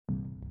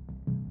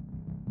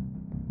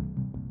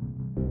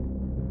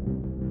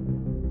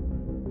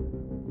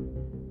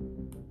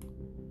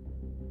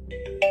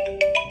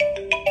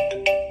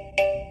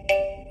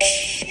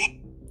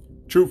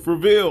Truth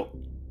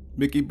revealed.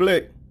 Mickey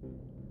Blick.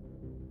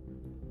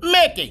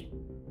 Mickey,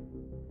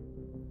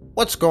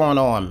 what's going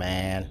on,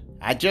 man?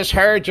 I just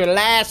heard your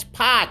last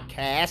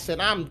podcast,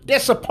 and I'm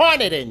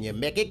disappointed in you,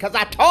 Mickey, because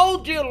I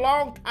told you a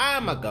long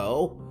time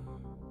ago.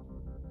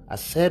 I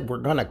said we're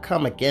going to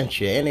come against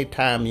you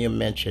anytime you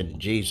mention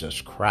Jesus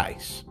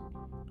Christ.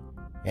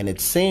 And it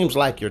seems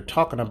like you're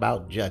talking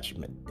about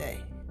Judgment Day.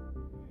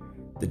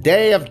 The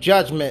day of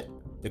judgment,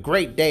 the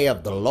great day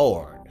of the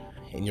Lord.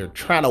 And you're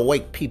trying to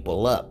wake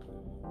people up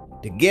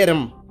to get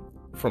them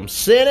from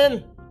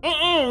sinning.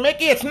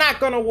 Mickey, it's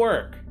not going to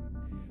work.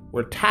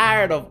 We're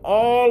tired of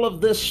all of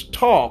this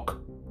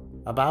talk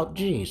about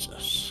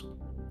Jesus.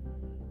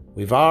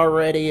 We've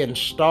already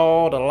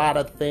installed a lot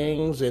of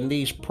things in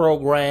these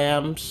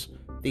programs,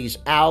 these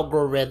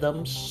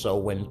algorithms. So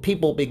when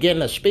people begin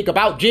to speak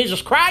about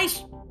Jesus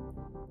Christ,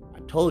 I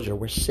told you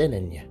we're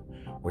sending you.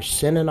 We're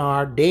sending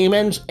our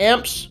demons,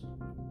 imps,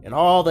 and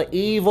all the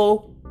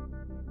evil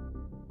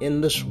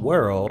in this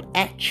world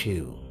at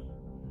you.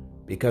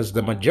 Because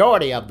the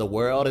majority of the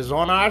world is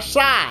on our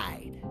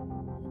side.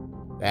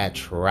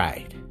 That's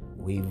right.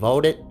 We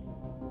voted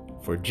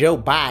for Joe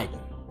Biden,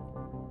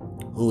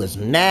 who has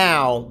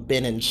now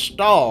been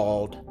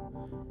installed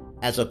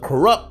as a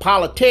corrupt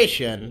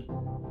politician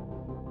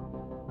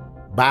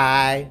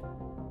by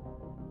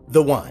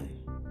the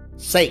one,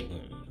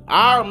 Satan,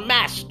 our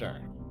master.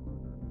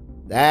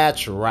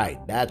 That's right.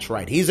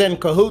 He's in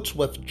cahoots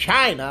with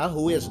China,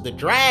 who is the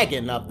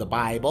dragon of the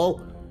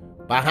Bible,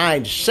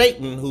 behind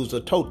Satan, who's a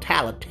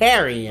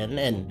totalitarian.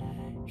 And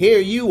here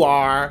you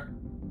are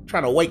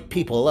trying to wake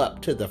people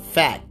up to the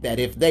fact that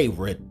if they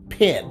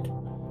repent,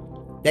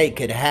 they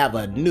could have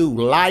a new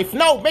life.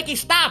 No, Mickey,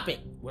 stop it.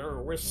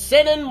 We're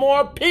sending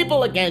more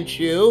people against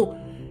you,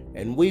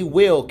 and we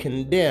will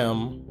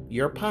condemn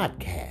your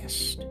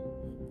podcast.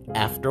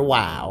 After a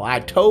while, I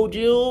told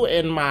you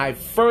in my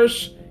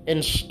first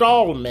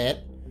installment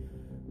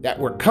that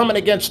we're coming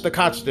against the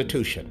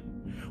Constitution.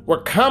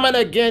 We're coming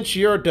against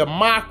your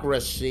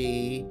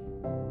democracy,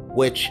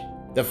 which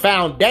the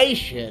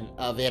foundation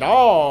of it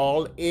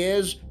all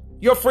is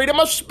your freedom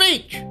of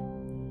speech.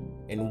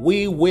 And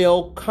we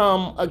will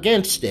come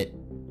against it.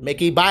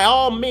 Mickey, by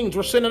all means,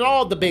 we're sending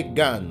all the big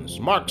guns.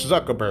 Mark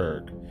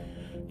Zuckerberg,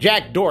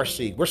 Jack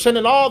Dorsey, we're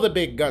sending all the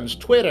big guns.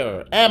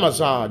 Twitter,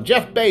 Amazon,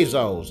 Jeff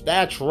Bezos.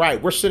 That's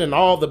right. We're sending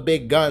all the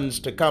big guns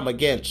to come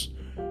against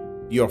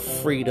your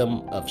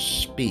freedom of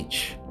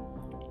speech,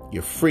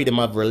 your freedom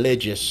of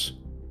religious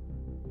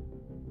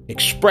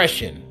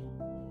expression.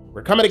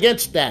 We're coming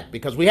against that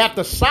because we have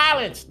to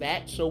silence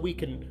that so we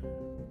can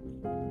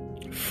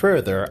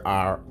further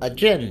our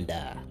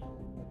agenda.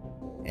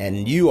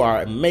 And you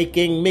are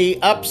making me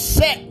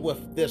upset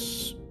with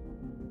this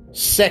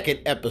second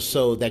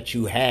episode that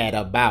you had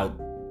about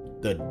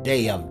the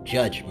day of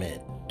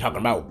judgment, talking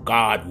about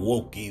God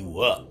woke you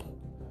up.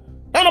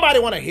 Don't nobody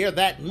want to hear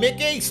that,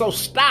 Mickey, so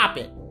stop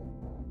it.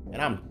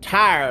 And I'm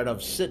tired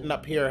of sitting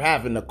up here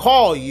having to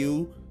call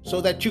you so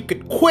that you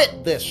could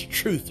quit this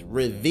Truth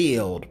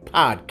Revealed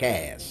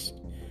podcast.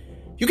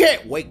 You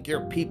can't wake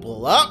your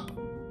people up.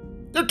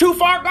 They're too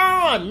far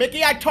gone,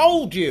 Mickey. I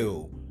told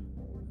you.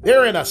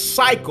 They're in a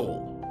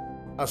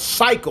cycle. A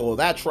cycle,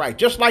 that's right.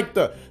 Just like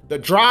the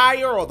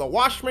dryer or the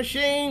wash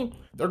machine,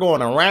 they're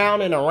going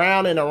around and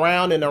around and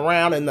around and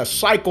around in the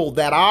cycle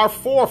that our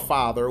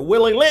forefather,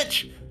 Willie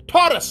Lynch,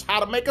 taught us how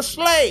to make a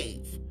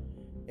slave.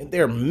 And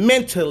they're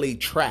mentally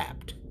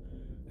trapped.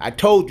 I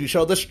told you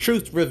so. This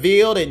Truth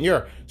Revealed and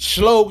your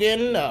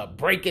slogan,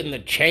 breaking the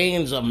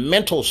chains of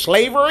mental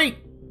slavery.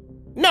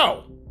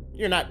 No,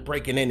 you're not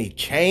breaking any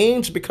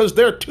chains because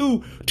there are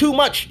too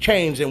much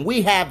chains and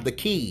we have the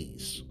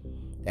keys.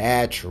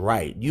 That's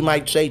right. You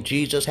might say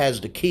Jesus has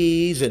the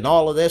keys and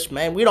all of this,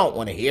 man. We don't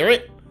want to hear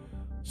it.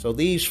 So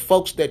these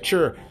folks that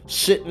you're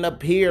sitting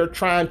up here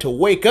trying to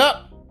wake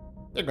up,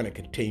 they're going to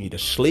continue to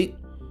sleep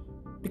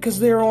because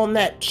they're on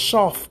that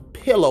soft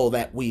pillow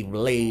that we've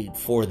laid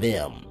for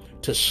them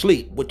to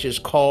sleep, which is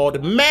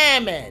called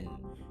Mammon.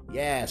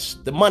 Yes,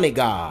 the money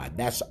god.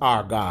 That's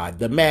our God,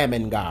 the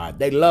Mammon God.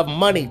 They love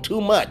money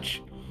too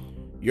much.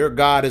 Your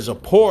God is a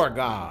poor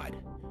God.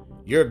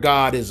 Your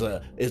God is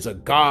a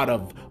God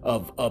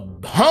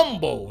of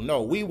humble.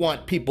 No, we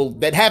want people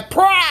that have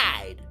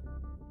pride,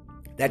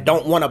 that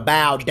don't want to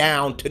bow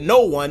down to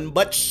no one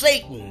but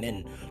Satan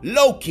and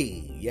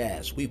Loki.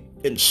 Yes, we've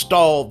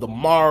installed the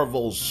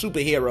Marvel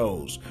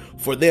superheroes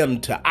for them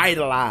to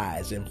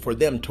idolize and for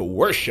them to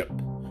worship.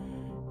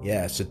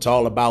 Yes, it's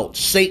all about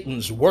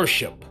Satan's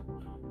worship.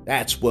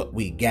 That's what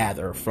we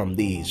gather from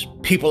these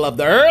people of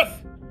the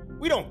earth.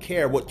 We don't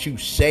care what you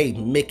say,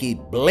 Mickey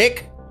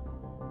Blick.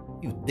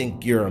 You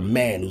think you're a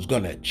man who's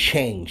going to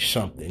change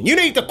something. You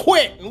need to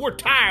quit, and we're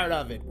tired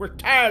of it. We're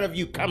tired of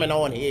you coming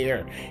on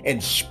here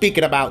and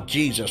speaking about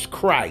Jesus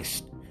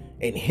Christ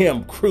and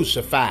him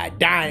crucified,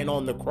 dying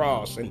on the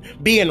cross, and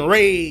being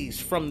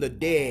raised from the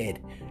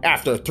dead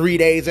after 3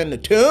 days in the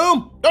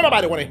tomb. Don't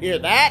nobody want to hear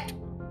that.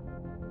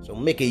 So,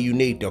 Mickey, you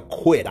need to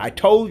quit. I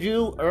told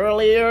you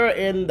earlier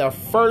in the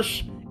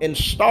first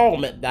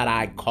installment that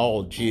I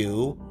called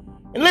you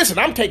And listen,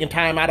 I'm taking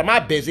time out of my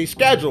busy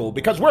schedule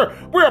because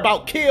we're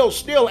about kill,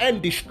 steal,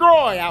 and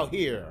destroy out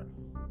here.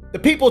 The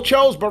people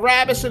chose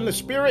Barabbas in the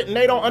spirit, and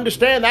they don't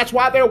understand that's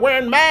why they're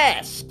wearing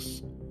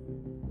masks.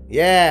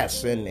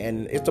 Yes, and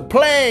it's a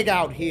plague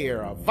out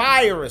here, a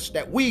virus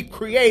that we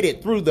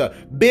created through the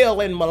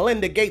Bill and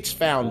Melinda Gates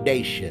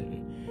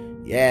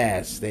Foundation.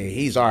 Yes,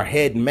 he's our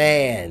head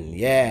man,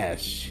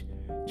 yes.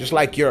 Just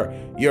like your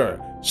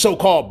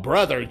so-called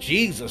brother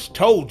Jesus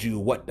told you,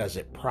 what does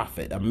it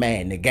profit a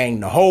man to gain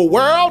the whole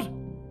world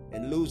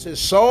and lose his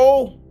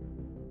soul?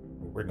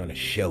 We're going to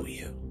show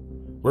you.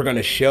 We're going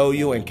to show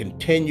you and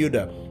continue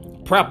to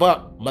prop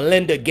up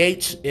Melinda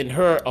Gates in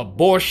her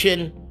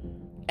abortion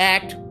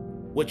act,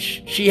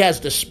 which she has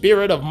the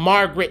spirit of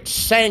Margaret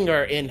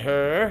Sanger in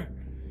her.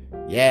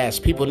 Yes,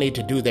 people need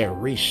to do their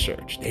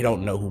research. They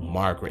don't know who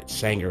Margaret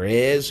Sanger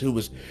is.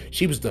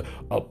 She was the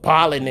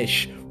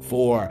abolitionist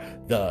for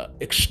the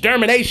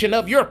extermination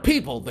of your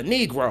people, the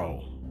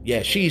Negro.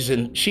 Yeah,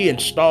 she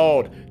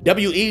installed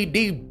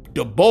W.E.B.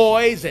 Du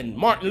Bois and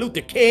Martin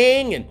Luther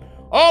King and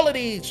all of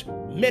these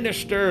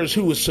ministers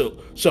who was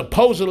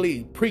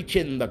supposedly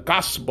preaching the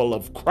gospel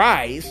of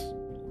Christ.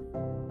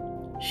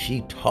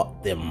 She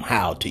taught them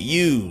how to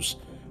use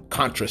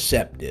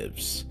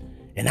contraceptives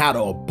and how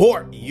to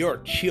abort your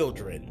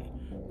children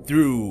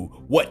through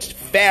what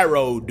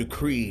Pharaoh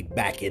decreed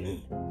back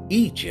in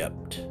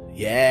Egypt.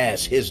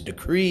 Yes, his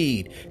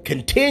decree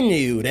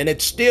continued, and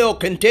it's still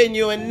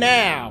continuing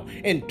now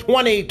in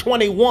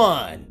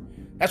 2021.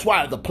 That's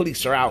why the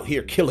police are out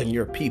here killing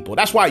your people.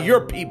 That's why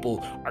your people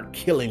are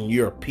killing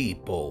your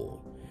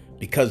people,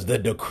 because the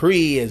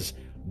decree is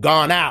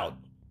gone out.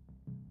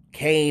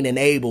 Cain and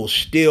Abel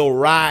still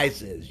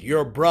rises.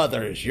 Your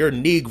brothers, your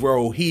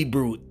Negro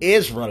Hebrew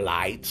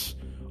Israelites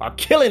are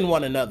killing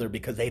one another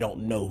because they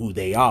don't know who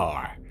they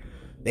are.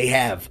 They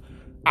have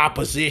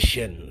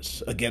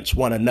oppositions against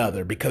one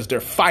another because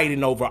they're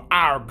fighting over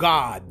our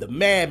God, the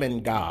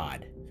Mammon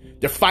God.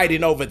 They're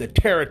fighting over the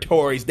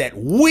territories that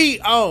we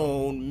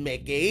own,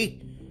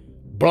 Mickey.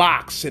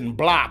 Blocks and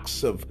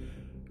blocks of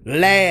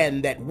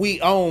land that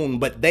we own,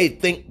 but they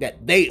think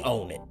that they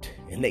own it.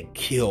 And they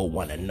kill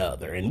one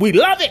another. And we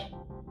love it.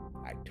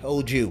 I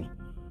told you,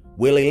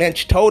 Willie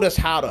Lynch told us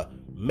how to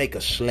make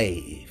a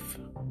slave.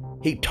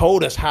 He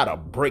told us how to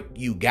break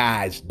you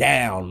guys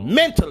down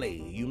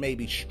mentally. You may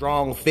be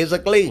strong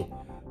physically,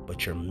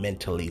 but you're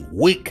mentally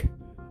weak.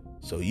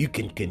 So you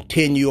can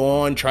continue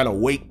on trying to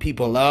wake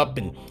people up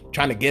and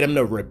trying to get them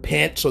to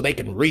repent so they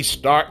can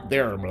restart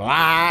their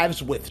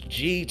lives with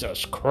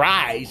Jesus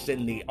Christ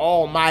and the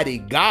Almighty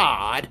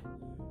God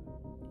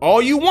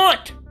all you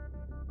want.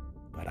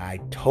 But I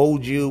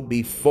told you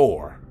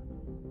before,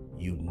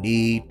 you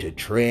need to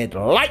tread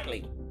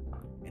lightly.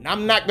 And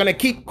I'm not going to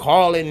keep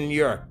calling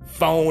your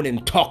phone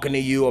and talking to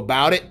you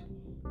about it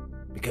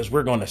because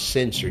we're going to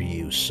censor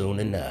you soon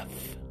enough.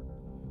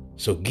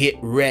 So get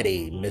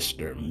ready,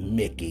 Mr.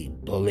 Mickey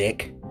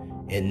Blick,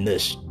 in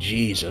this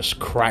Jesus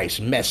Christ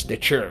mess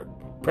that you're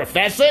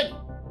professing.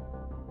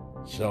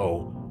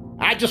 So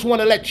I just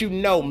want to let you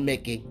know,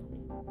 Mickey,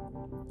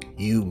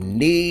 you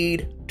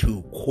need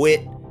to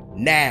quit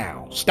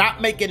now.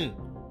 Stop making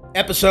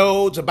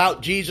episodes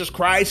about Jesus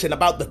Christ and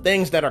about the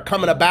things that are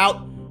coming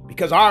about,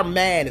 because our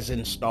man is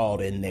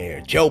installed in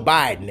there, Joe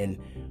Biden, and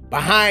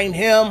behind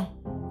him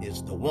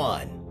is the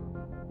one,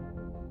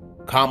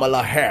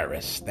 Kamala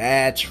Harris.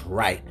 That's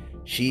right.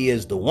 She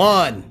is the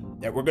one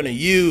that we're going to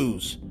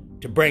use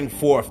to bring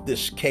forth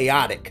this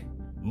chaotic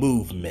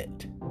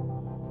movement.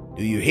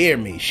 Do you hear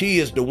me? She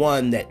is the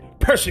one that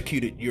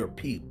persecuted your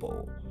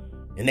people,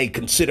 and they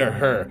consider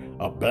her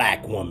a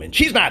black woman.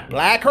 She's not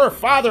black. Her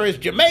father is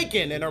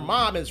Jamaican, and her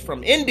mom is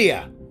from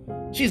India.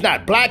 She's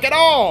not black at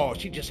all.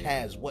 She just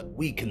has what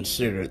we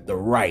consider the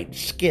right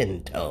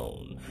skin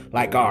tone,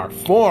 like our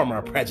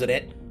former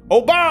president,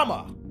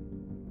 Obama.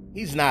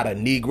 He's not a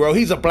Negro.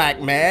 He's a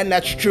black man.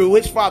 That's true.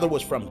 His father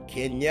was from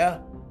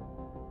Kenya.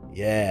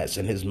 Yes,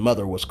 and his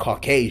mother was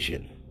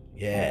Caucasian.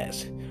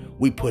 Yes,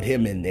 we put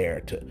him in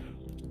there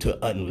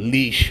to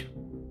unleash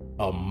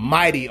a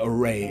mighty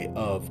array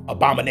of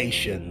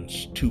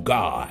abominations to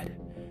God.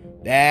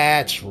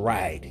 That's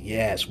right.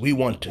 Yes, we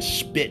want to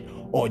spit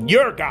on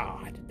your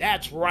God.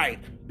 That's right,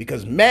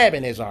 because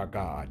Mammon is our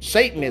God.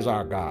 Satan is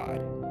our God.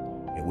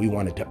 And we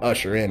wanted to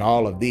usher in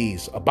all of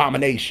these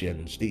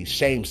abominations, these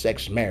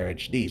same-sex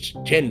marriage, these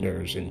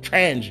genders and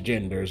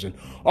transgenders, and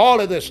all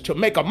of this to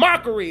make a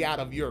mockery out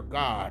of your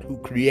God who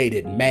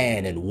created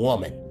man and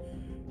woman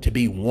to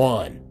be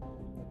one.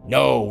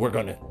 No, we're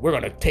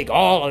gonna take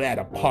all of that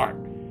apart.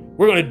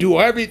 We're gonna do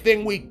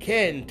everything we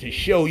can to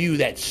show you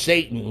that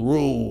Satan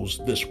rules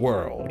this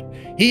world.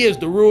 He is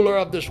the ruler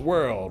of this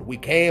world. We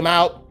came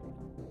out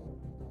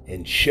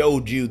and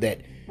showed you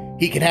that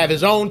he can have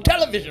his own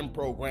television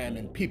program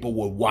and people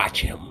will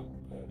watch him.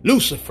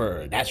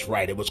 Lucifer, that's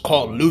right, it was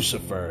called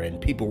Lucifer and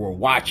people were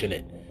watching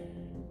it.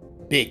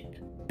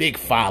 Big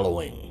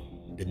following.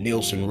 The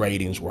Nielsen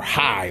ratings were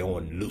high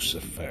on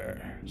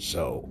Lucifer.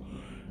 So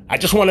I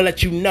just want to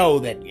let you know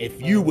that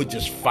if you would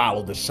just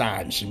follow the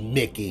signs,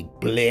 Mickey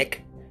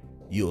Blick,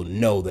 you'll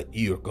know that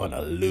you're going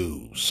to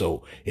lose.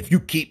 So if you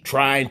keep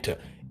trying to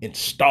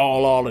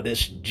install all of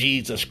this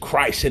Jesus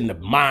Christ in the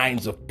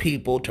minds of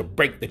people to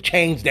break the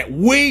chains that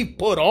we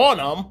put on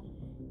them,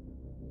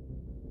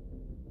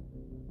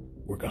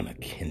 we're going to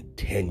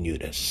continue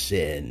to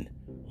send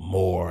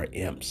more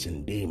imps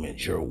and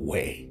demons your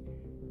way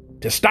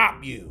to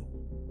stop you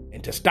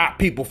and to stop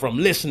people from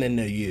listening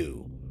to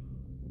you.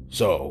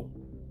 So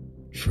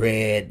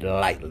tread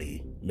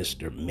lightly,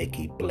 Mr.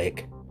 Mickey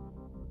Blick,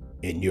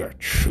 in your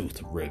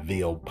Truth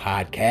Revealed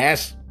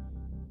podcast,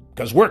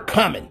 because we're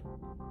coming.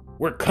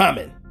 We're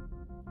coming.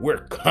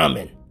 We're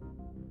coming.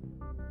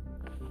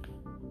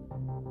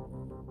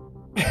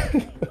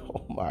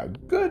 Oh my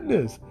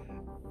goodness.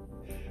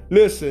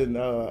 Listen,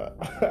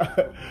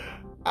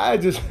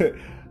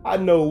 I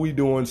know we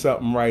doing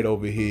something right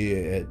over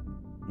here at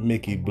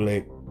Mickey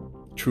Blick,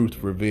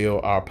 Truth Reveal,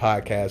 our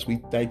podcast.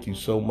 We thank you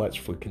so much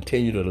for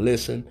continuing to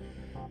listen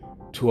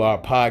to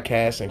our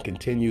podcast and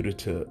continue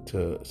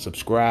to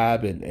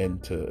subscribe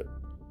and to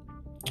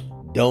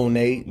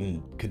donate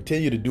and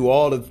continue to do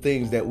all of the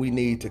things that we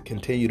need to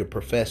continue to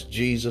profess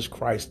Jesus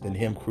Christ and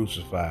Him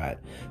crucified.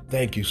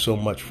 Thank you so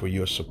much for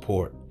your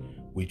support.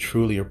 We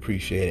truly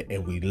appreciate it,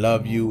 and we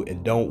love you.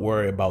 And don't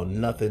worry about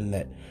nothing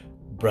that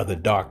Brother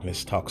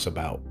Darkness talks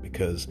about,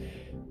 because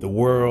the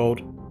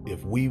world,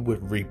 if we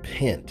would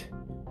repent,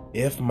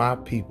 if my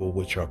people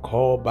which are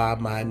called by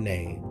my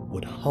name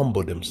would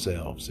humble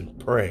themselves and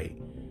pray,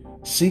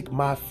 seek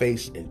my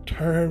face and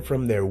turn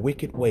from their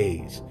wicked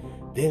ways,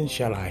 then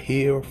shall I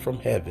hear from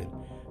heaven,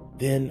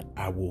 then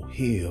I will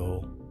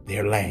heal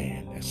their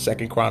land. That's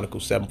 2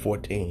 Chronicles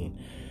 7:14.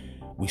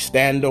 We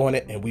stand on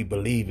it and we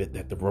believe it,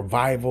 that the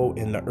revival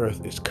in the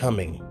earth is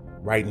coming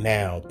right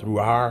now through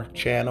our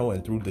channel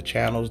and through the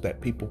channels that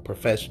people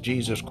profess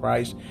Jesus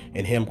Christ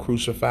and Him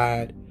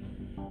crucified.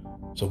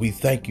 So we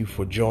thank you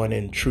for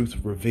joining Truth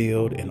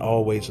Revealed and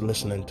always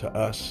listening to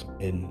us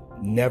and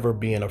never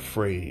being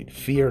afraid.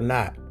 Fear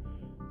not.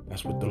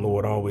 That's what the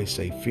Lord always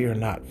say. Fear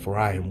not, for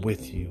I am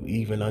with you,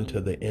 even unto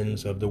the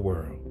ends of the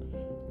world.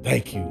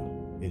 Thank you.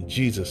 In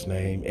Jesus'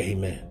 name,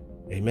 amen.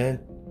 Amen.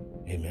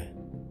 Amen.